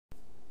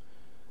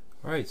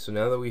Alright, so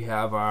now that we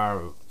have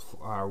our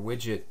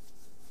widget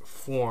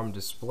form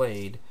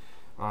displayed,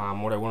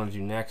 what I want to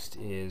do next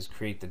is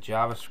create the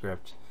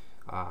JavaScript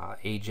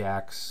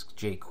Ajax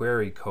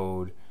JQuery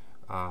code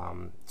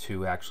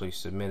to actually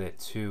submit it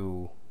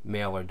to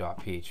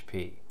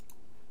mailer.php.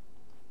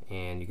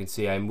 And you can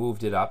see I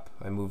moved it up.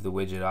 I moved the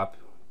widget up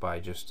by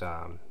just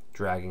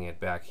dragging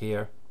it back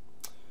here.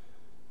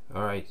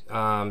 Alright,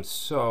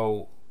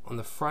 so on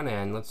the front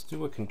end, let's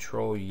do a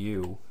Control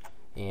U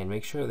and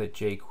make sure that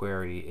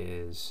JQuery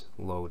is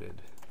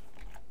loaded.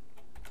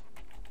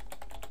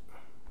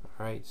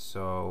 Alright,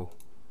 so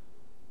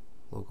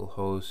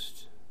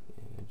localhost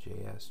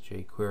JS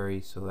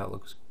JQuery, so that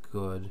looks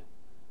good.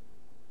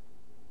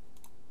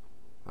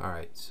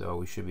 Alright, so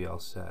we should be all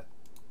set.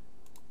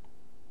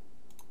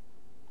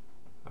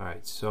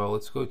 Alright, so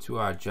let's go to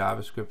our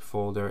JavaScript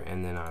folder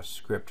and then our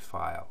script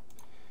file.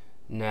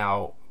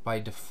 Now, by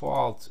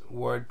default,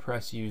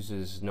 WordPress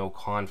uses no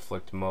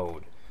conflict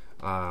mode.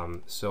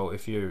 So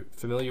if you're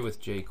familiar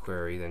with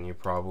jQuery, then you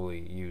probably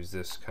use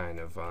this kind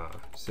of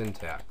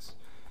syntax.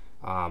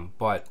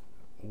 But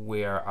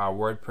where our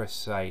WordPress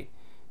site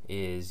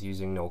is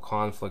using no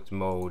conflict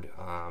mode,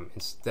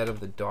 instead of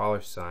the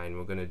 $,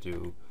 we're going to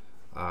do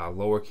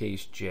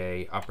lowercase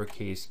j,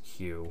 uppercase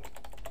Q.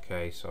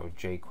 Okay, so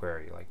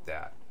jQuery like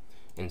that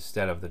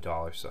instead of the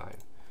 $.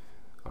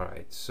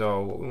 Alright,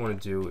 so what we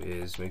want to do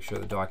is make sure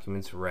the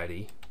document's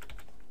ready.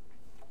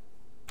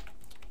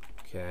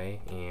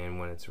 Okay, and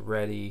when it's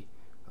ready,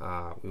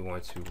 we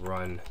want to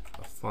run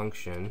a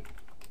function.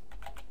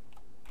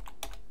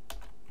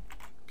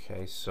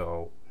 Okay,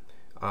 so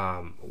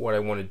what I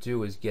want to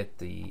do is get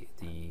the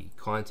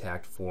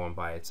contact form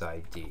by its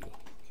ID.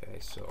 Okay,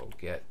 so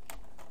get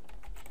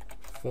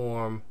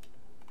form.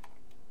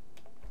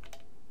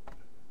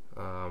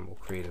 We'll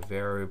create a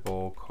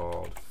variable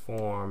called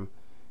form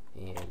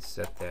and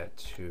set that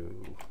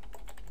to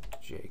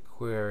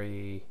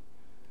jQuery.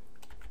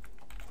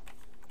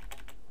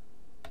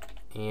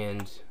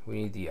 And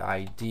we need the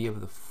ID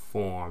of the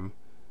form.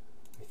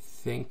 I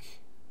think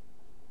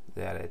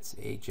that it's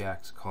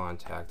Ajax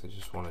contact. I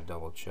just want to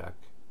double check.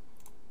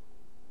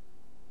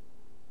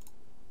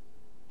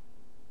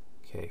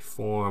 Okay,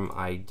 form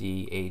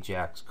ID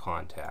Ajax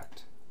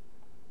contact.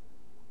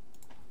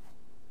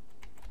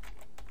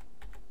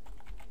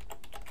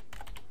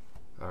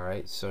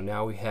 Alright, so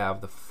now we have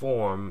the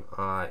form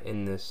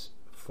in this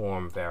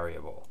form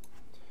variable.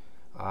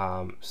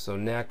 So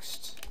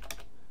next,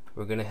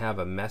 we're going to have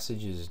a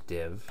messages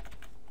div.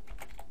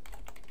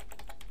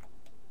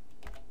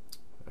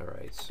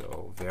 Alright,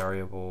 so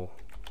variable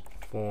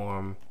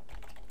form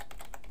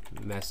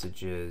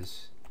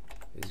messages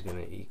is going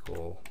to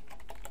equal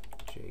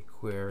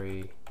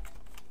jQuery,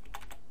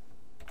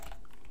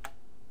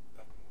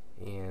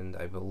 and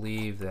I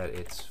believe that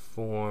it's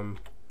form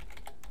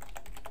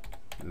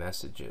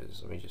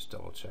messages. Let me just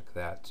double check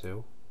that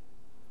too.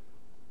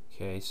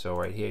 Okay, so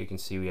right here you can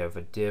see we have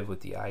a div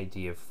with the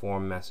ID of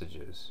form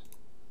messages.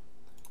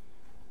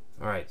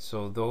 Alright,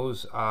 so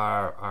those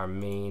are our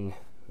main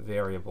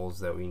variables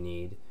that we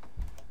need.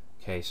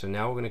 Okay, so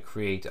now we're going to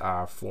create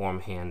our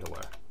form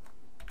handler.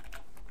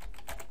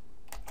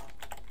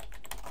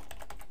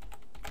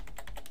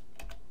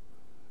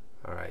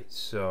 Alright,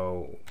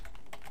 so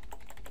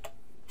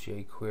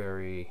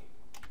jQuery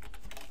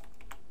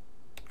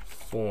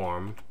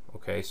form.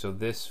 Okay, so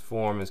this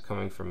form is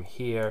coming from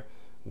here,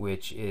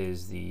 which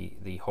is the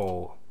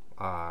whole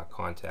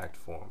contact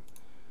form.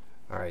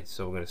 Alright,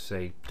 so we're going to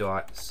say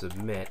dot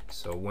submit.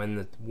 So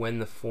when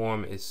the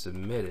form is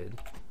submitted,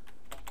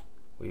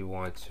 we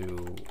want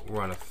to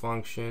run a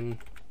function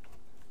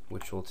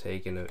which will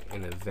take an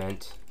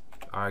event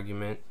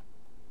argument.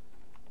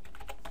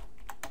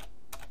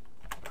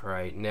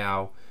 Alright,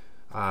 now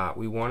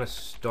we want to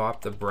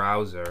stop the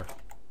browser.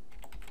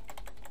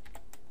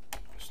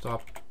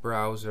 Stop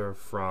browser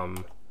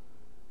from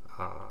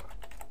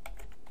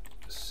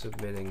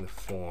submitting the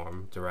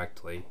form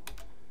directly.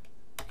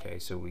 Okay,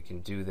 so we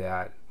can do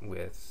that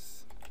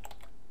with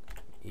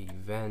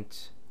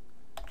event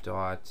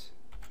dot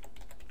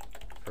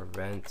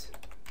prevent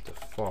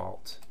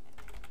default.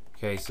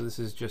 Okay, so this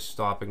is just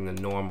stopping the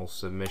normal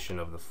submission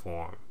of the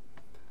form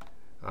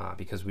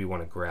because we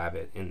want to grab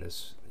it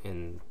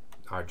in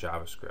our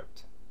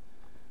JavaScript.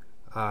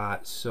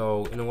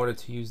 So in order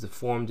to use the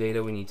form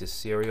data, we need to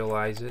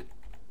serialize it.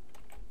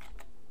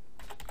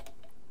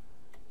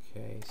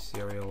 Okay,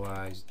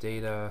 serialize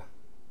data.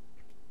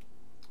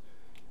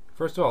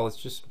 First of all, let's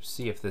just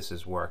see if this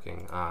is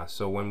working.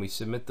 So when we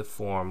submit the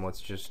form,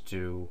 let's just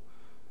do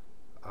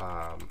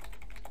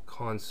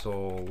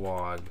console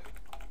log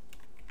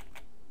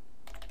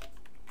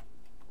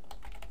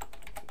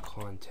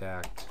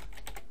contact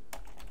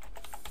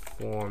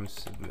form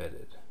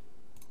submitted.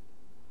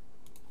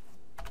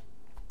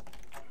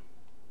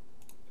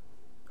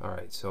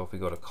 Alright, so if we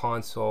go to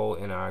console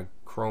in our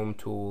Chrome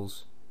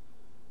tools,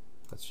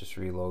 let's just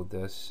reload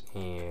this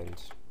and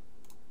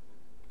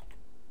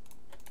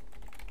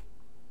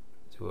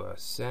do a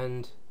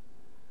send.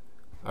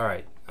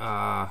 Alright,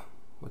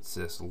 what's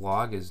this?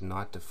 Log is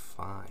not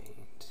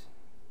defined.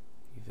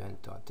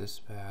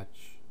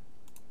 event.dispatch.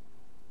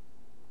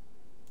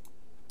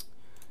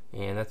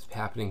 And that's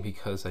happening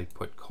because I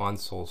put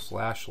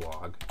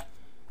console/log.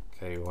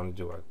 Okay, we want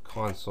to do a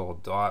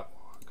console.log.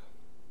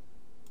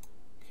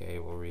 Okay,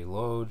 we'll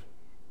reload.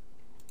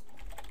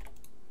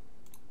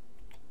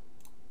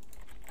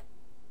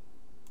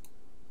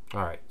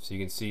 Alright, so you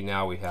can see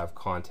now we have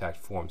contact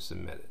form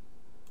submitted.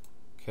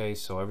 Okay,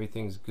 so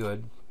everything's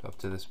good up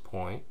to this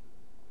point.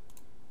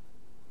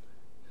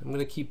 I'm going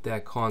to keep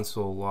that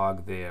console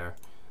log there.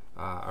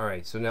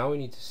 Alright, so now we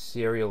need to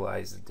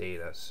serialize the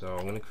data. So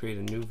I'm going to create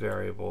a new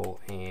variable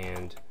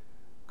and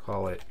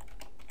call it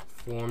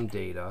form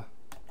data.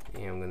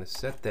 And I'm going to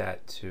set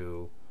that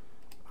to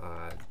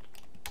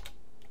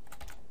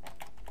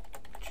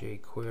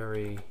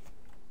JQuery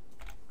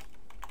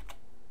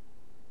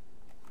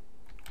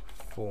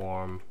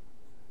form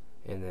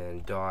and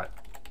then dot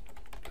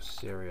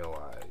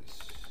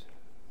serialize.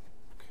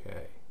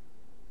 Okay,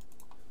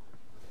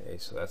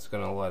 so that's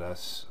going to let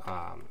us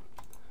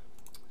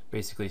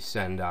basically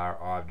send our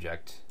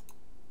object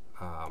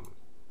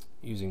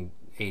using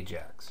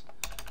Ajax.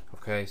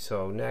 Okay,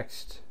 so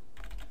next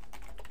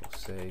we'll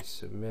say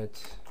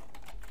submit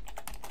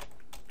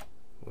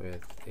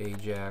with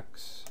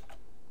Ajax.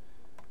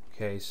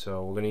 Okay,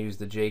 so we're going to use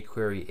the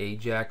JQuery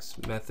Ajax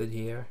method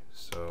here.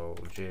 So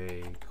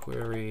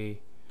JQuery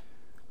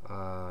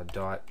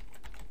dot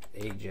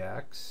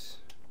Ajax.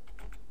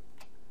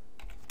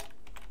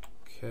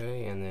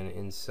 Okay, and then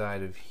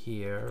inside of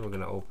here we're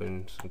going to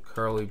open some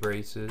curly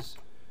braces,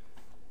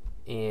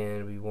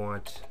 and we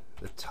want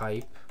the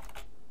type,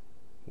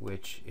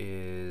 which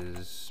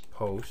is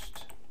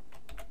post.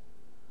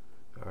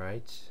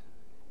 Alright,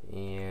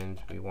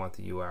 and we want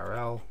the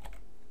URL,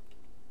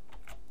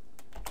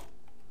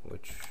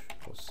 which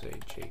we'll say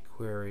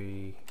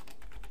JQuery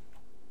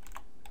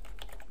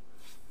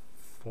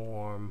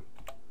form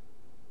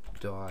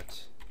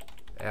dot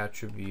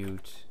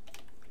attribute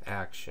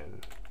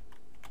action.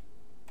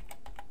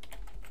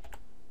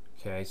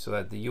 Okay, so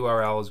that the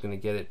URL is going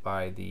to get it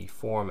by the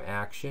form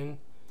action,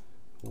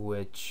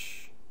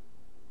 which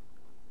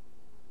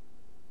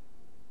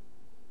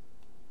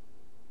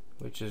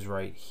is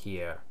right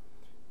here.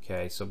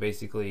 Okay, so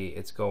basically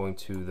it's going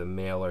to the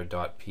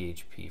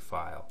mailer.php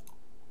file.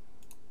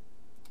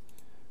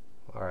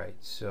 Alright,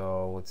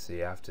 so let's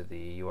see, after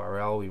the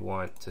URL we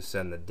want to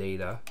send the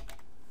data.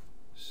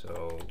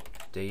 So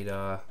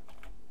data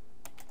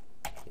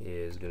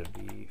is going to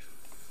be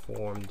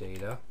form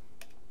data.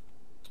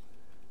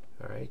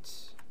 Alright.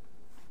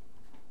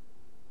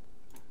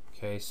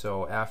 Okay,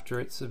 so after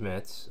it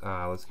submits,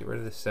 let's get rid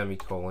of the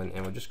semicolon,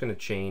 and we're just going to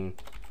chain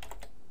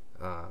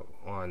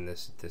on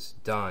this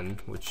done,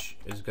 which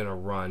is going to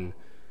run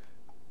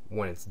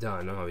when it's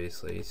done,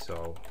 obviously.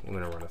 So we're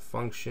going to run a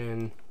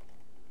function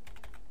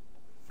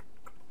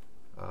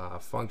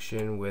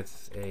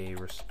with a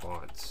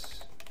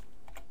response.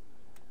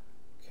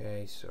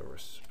 Okay, so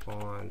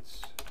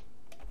response.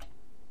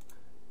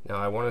 Now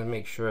I want to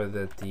make sure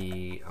that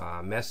the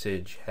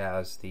message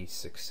has the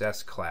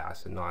success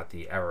class and not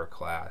the error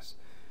class.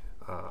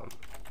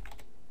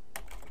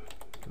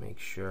 Make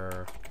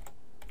sure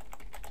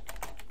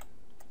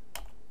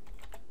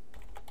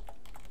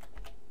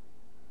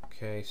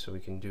okay, so we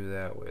can do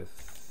that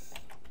with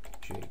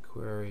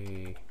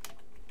JQuery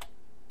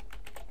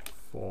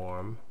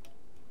form.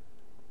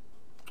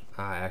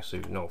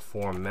 Actually, no,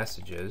 form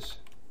messages.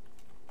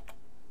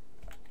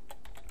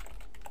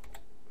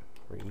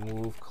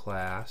 Remove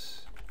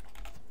class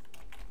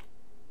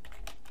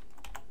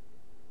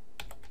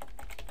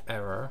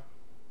error.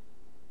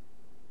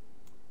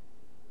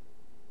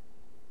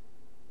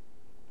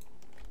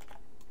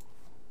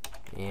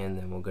 And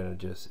then we're going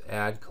to just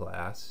add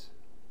class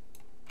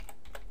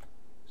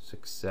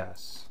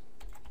success.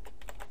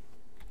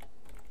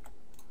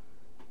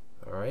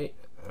 Alright,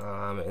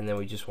 and then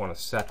we just want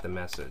to set the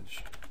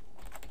message.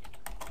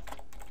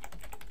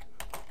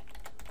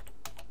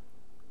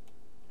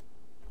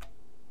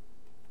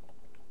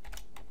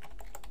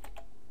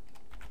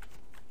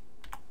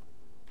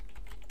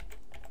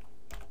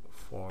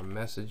 Form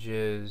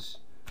messages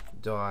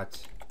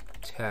dot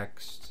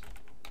text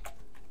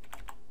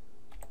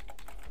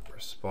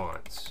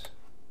response.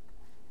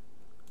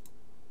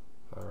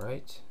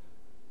 Alright,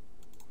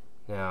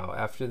 now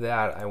after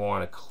that I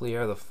want to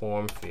clear the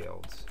form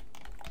fields.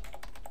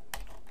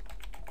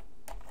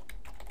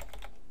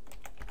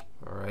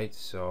 Alright,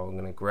 so I'm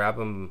going to grab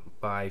them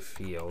by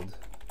field.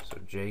 So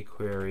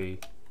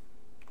JQuery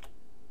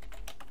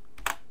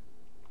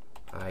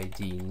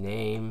ID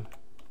name.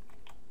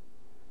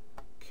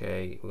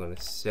 Okay, we're going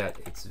to set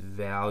its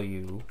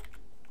value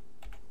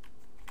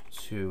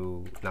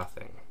to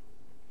nothing.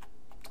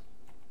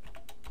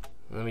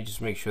 Let me just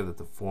make sure that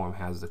the form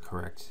has the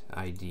correct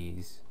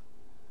IDs.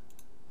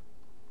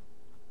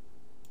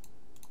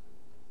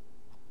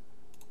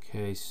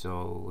 Okay,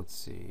 so let's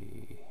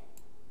see.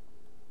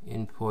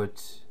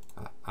 Input,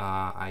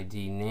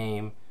 ID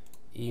name,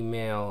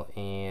 email,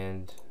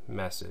 and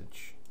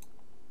message.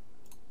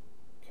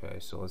 Okay,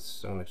 so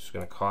I'm just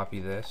going to copy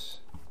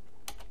this.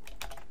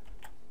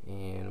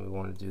 And we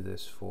want to do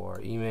this for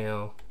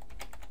email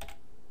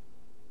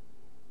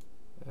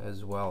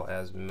as well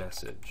as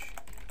message.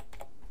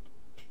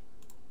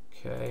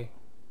 Okay.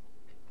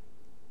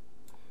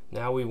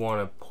 Now we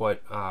want to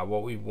put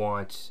what we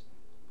want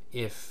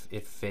if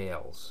it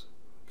fails.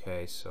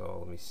 Okay, so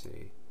let me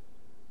see.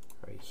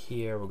 Right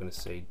here, we're going to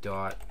say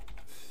dot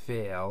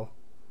fail.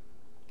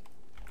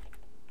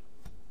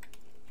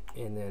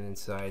 And then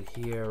inside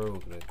here, we're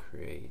going to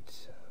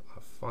create a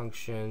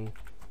function.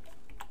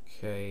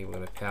 Okay, we're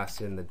going to pass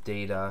in the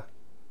data.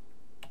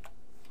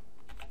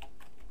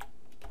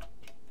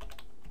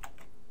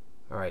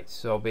 Alright,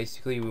 so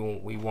basically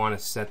we want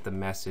to set the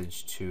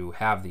message to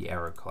have the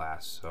error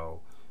class.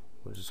 So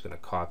we're just going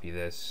to copy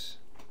this.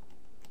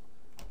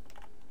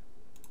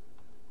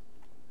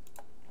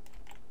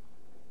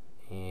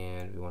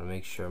 And we want to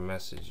make sure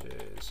message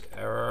is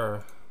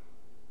error,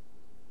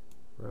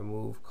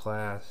 remove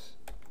class,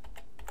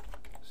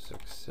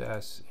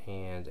 success,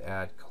 and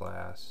add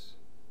class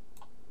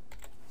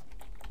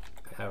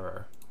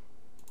error.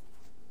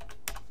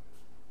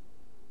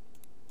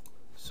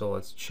 So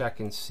let's check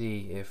and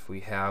see if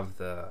we have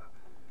the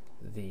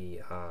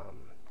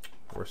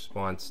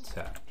response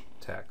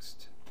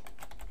text.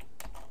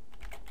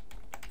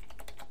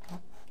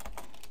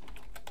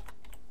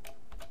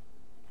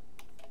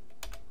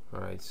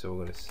 Alright, so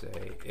we're going to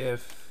say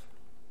if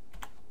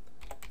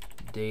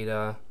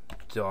data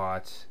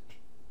dot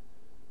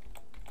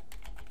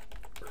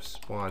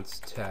response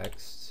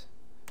text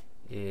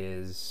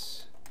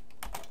is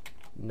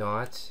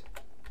not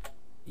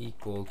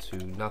equal to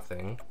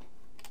nothing,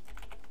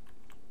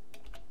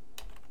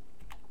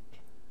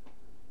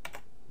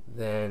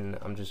 then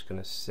I'm just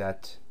going to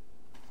set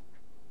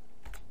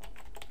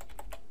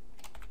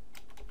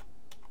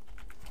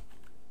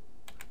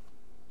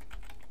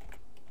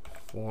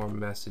form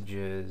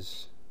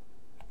messages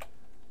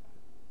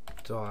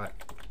dot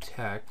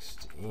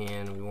text,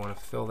 and we want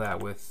to fill that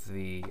with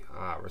the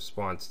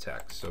response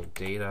text. So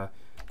data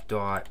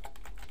dot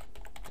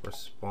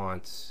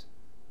response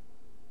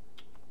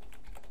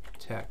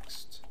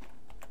text.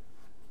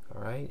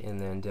 All right, and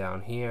then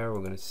down here we're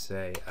going to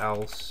say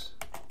else.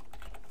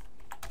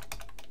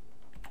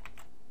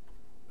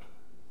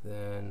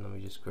 Then let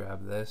me just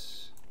grab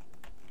this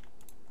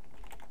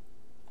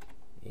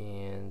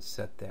and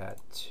set that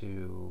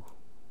to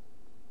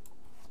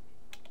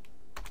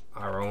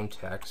our own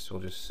text.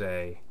 We'll just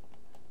say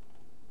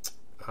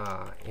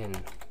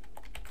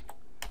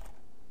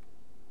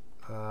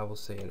we'll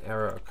say an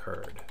error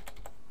occurred.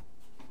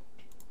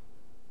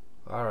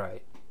 All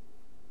right,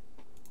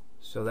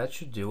 so that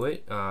should do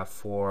it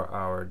for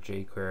our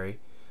jQuery.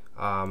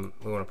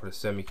 We want to put a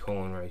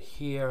semicolon right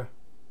here.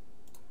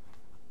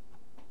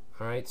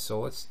 All right, so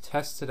let's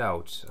test it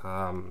out.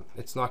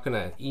 It's not going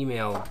to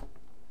email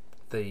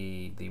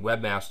the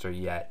webmaster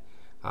yet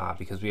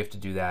because we have to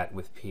do that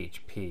with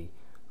PHP.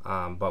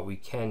 But we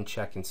can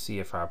check and see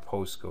if our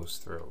post goes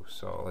through.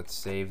 So let's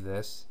save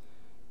this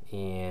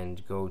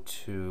and go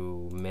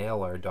to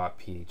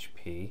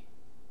mailer.php,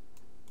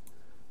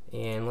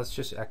 and let's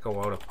just echo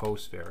out a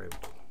post variable.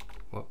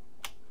 Whoop.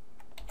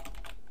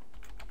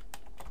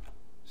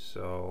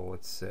 So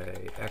let's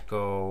say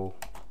echo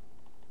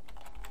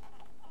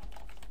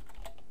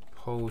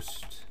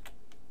post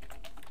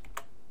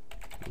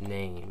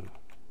name.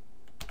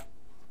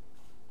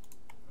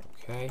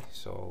 Okay,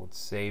 so let's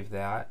save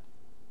that.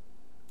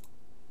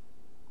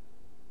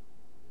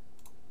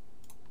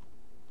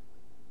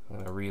 I'm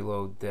going to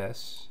reload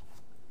this,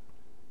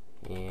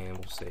 and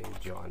we'll say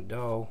John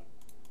Doe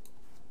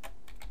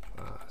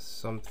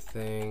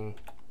something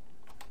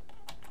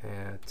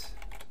at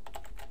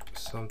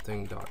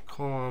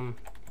something.com,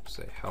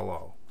 say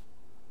hello,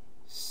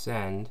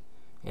 send,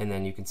 and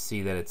then you can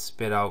see that it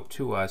spit out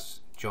to us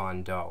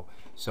John Doe.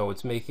 So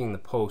it's making the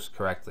post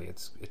correctly.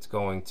 It's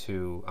going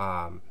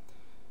to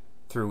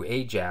through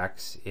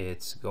Ajax,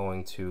 it's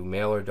going to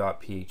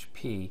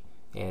mailer.php,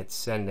 and it's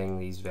sending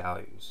these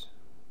values.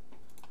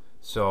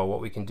 So what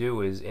we can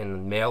do is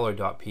in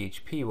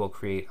mailer.php we'll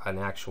create an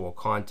actual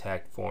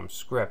contact form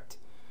script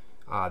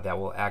that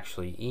will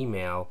actually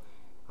email,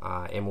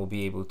 and we'll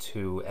be able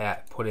to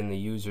put in the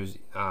user's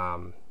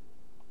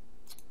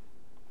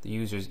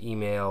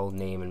email,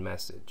 name, and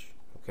message.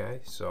 Okay,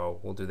 so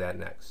we'll do that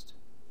next.